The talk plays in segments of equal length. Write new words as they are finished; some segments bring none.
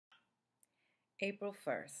April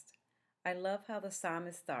 1st. I love how the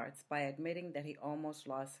psalmist starts by admitting that he almost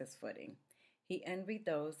lost his footing. He envied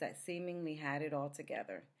those that seemingly had it all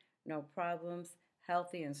together, no problems,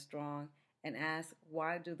 healthy and strong, and asked,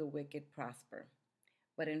 "Why do the wicked prosper?"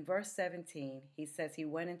 But in verse 17, he says he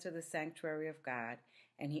went into the sanctuary of God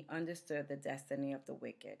and he understood the destiny of the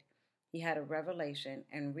wicked. He had a revelation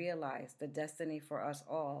and realized the destiny for us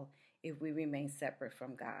all if we remain separate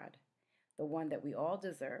from God, the one that we all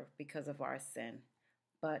deserve because of our sin,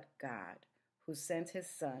 but God, who sent his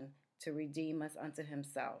Son to redeem us unto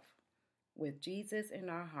himself. With Jesus in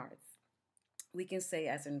our hearts, we can say,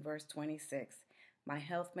 as in verse 26, "My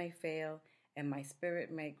health may fail and my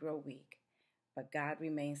spirit may grow weak, but God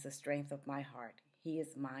remains the strength of my heart. He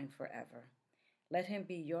is mine forever." Let him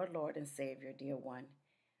be your Lord and Savior, dear one.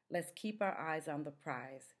 Let's keep our eyes on the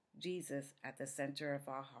prize, Jesus at the center of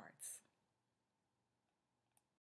our hearts.